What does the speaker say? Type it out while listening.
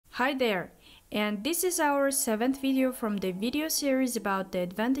Hi there, and this is our 7th video from the video series about the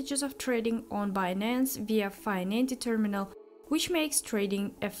advantages of trading on Binance via Finandy terminal, which makes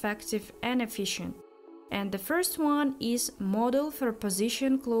trading effective and efficient. And the first one is model for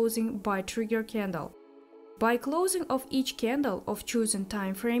position closing by trigger candle. By closing of each candle of chosen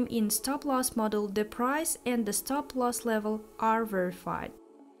time frame in stop loss model, the price and the stop loss level are verified.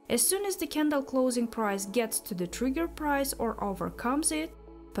 As soon as the candle closing price gets to the trigger price or overcomes it,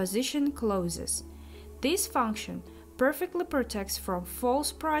 position closes. This function perfectly protects from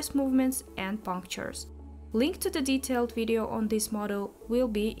false price movements and punctures. Link to the detailed video on this model will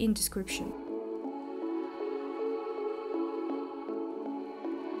be in description.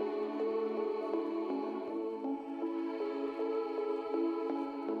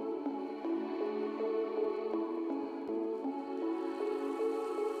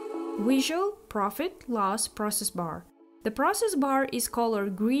 Visual profit loss process bar. The process bar is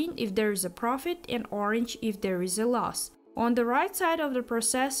colored green if there is a profit and orange if there is a loss. On the right side of the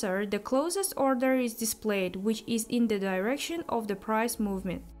processor, the closest order is displayed, which is in the direction of the price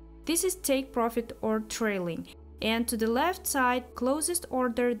movement. This is take profit or trailing. And to the left side, closest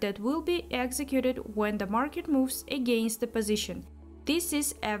order that will be executed when the market moves against the position. This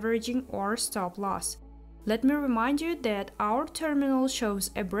is averaging or stop loss. Let me remind you that our terminal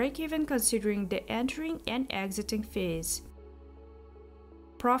shows a break-even considering the entering and exiting fees.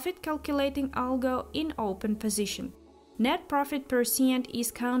 Profit calculating algo in open position. Net profit percent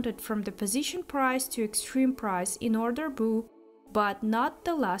is counted from the position price to extreme price in order book, but not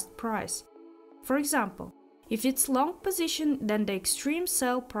the last price. For example, if it's long position, then the extreme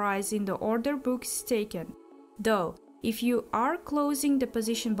sell price in the order book is taken. Though, if you are closing the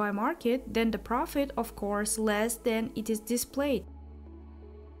position by market, then the profit, of course, less than it is displayed.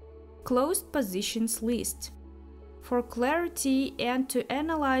 Closed positions list. For clarity and to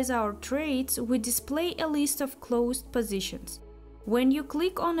analyze our trades, we display a list of closed positions. When you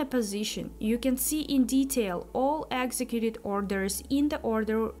click on a position, you can see in detail all executed orders in the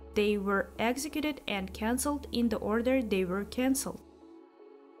order they were executed and cancelled in the order they were cancelled.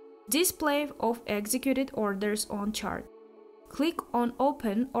 Display of executed orders on chart. Click on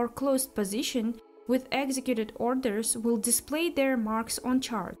open or closed position with executed orders will display their marks on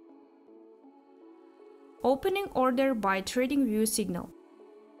chart. Opening order by Tradingview signal.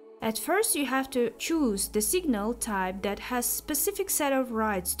 At first you have to choose the signal type that has specific set of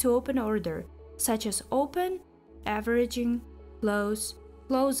rights to open order, such as open, averaging, close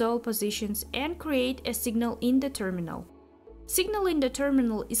all positions, and create a signal in the terminal. Signal in the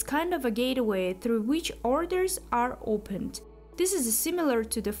terminal is kind of a gateway through which orders are opened. This is similar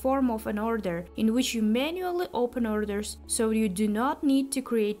to the form of an order in which you manually open orders, so you do not need to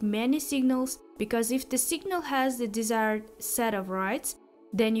create many signals, because if the signal has the desired set of rights,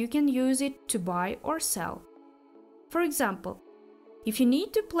 then you can use it to buy or sell. For example, if you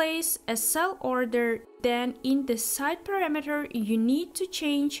need to place a sell order, then in the side parameter you need to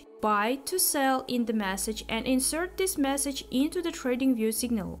change buy to sell in the message and insert this message into the Tradingview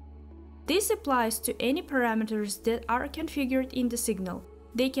signal. This applies to any parameters that are configured in the signal.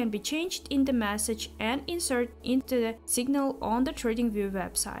 They can be changed in the message and inserted into the signal on the Tradingview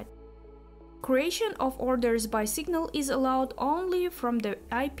website. Creation of orders by signal is allowed only from the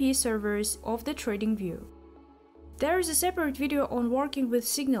IP servers of the Tradingview. There is a separate video on working with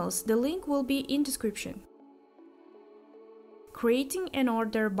signals, the link will be in description. Creating an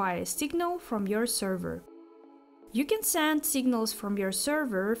order by a signal from your server. You can send signals from your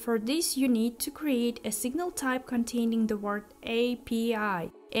server. For this you need to create a signal type containing the word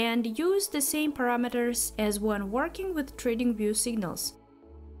API and use the same parameters as when working with Tradingview signals.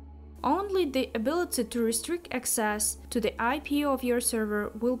 Only the ability to restrict access to the IP of your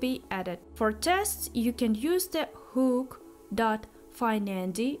server will be added. For tests, you can use the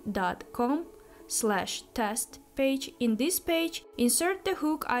hook.finandy.com/test page. In this page, insert the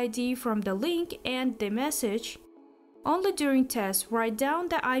hook ID from the link and the message. Only during tests, write down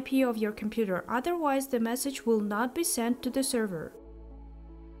the IP of your computer, otherwise the message will not be sent to the server.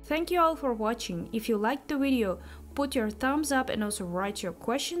 Thank you all for watching. If you liked the video, put your thumbs up and also write your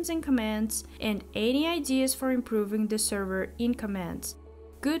questions and comments and any ideas for improving the server in comments.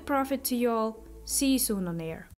 Good profit to you all. See you soon on air.